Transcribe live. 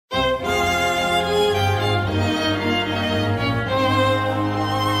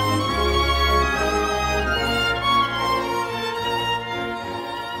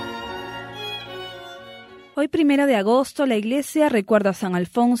1 de agosto la Iglesia recuerda a San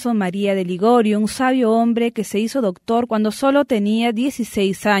Alfonso María de Ligorio, un sabio hombre que se hizo doctor cuando solo tenía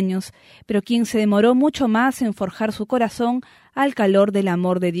 16 años, pero quien se demoró mucho más en forjar su corazón al calor del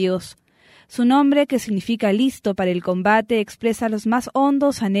amor de Dios. Su nombre, que significa listo para el combate, expresa los más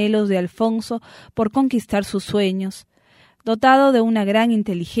hondos anhelos de Alfonso por conquistar sus sueños. Dotado de una gran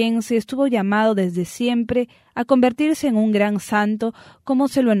inteligencia, estuvo llamado desde siempre a convertirse en un gran santo, como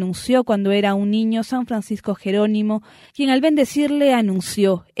se lo anunció cuando era un niño San Francisco Jerónimo, quien al bendecirle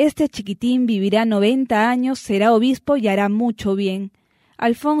anunció: «Este chiquitín vivirá 90 años, será obispo y hará mucho bien».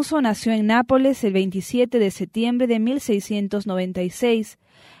 Alfonso nació en Nápoles el 27 de septiembre de 1696.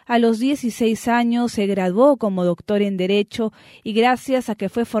 A los 16 años se graduó como doctor en Derecho y gracias a que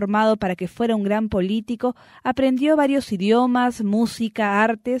fue formado para que fuera un gran político, aprendió varios idiomas, música,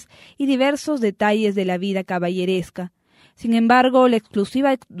 artes y diversos detalles de la vida caballeresca. Sin embargo, la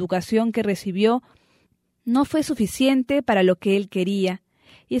exclusiva educación que recibió no fue suficiente para lo que él quería.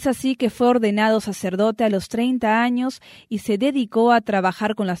 Y es así que fue ordenado sacerdote a los 30 años y se dedicó a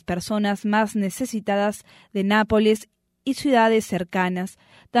trabajar con las personas más necesitadas de Nápoles y ciudades cercanas,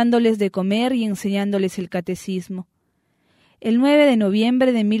 dándoles de comer y enseñándoles el catecismo. El 9 de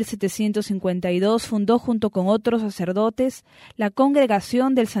noviembre de 1752 fundó junto con otros sacerdotes la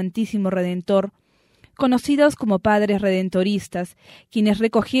Congregación del Santísimo Redentor, conocidos como padres redentoristas, quienes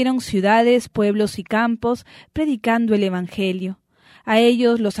recogieron ciudades, pueblos y campos predicando el Evangelio. A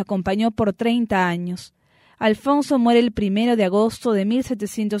ellos los acompañó por 30 años. Alfonso muere el 1 de agosto de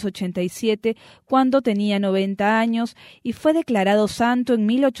 1787, cuando tenía 90 años, y fue declarado santo en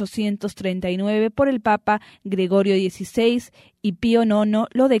 1839 por el Papa Gregorio XVI, y Pío IX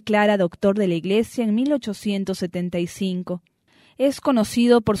lo declara doctor de la Iglesia en 1875. Es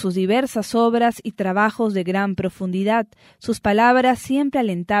conocido por sus diversas obras y trabajos de gran profundidad. Sus palabras siempre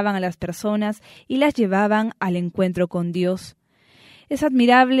alentaban a las personas y las llevaban al encuentro con Dios. Es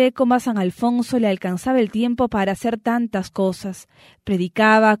admirable cómo a San Alfonso le alcanzaba el tiempo para hacer tantas cosas.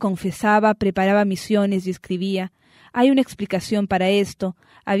 Predicaba, confesaba, preparaba misiones y escribía. Hay una explicación para esto.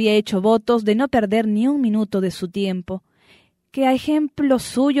 Había hecho votos de no perder ni un minuto de su tiempo. Que a ejemplo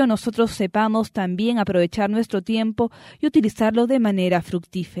suyo nosotros sepamos también aprovechar nuestro tiempo y utilizarlo de manera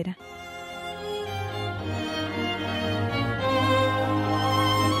fructífera.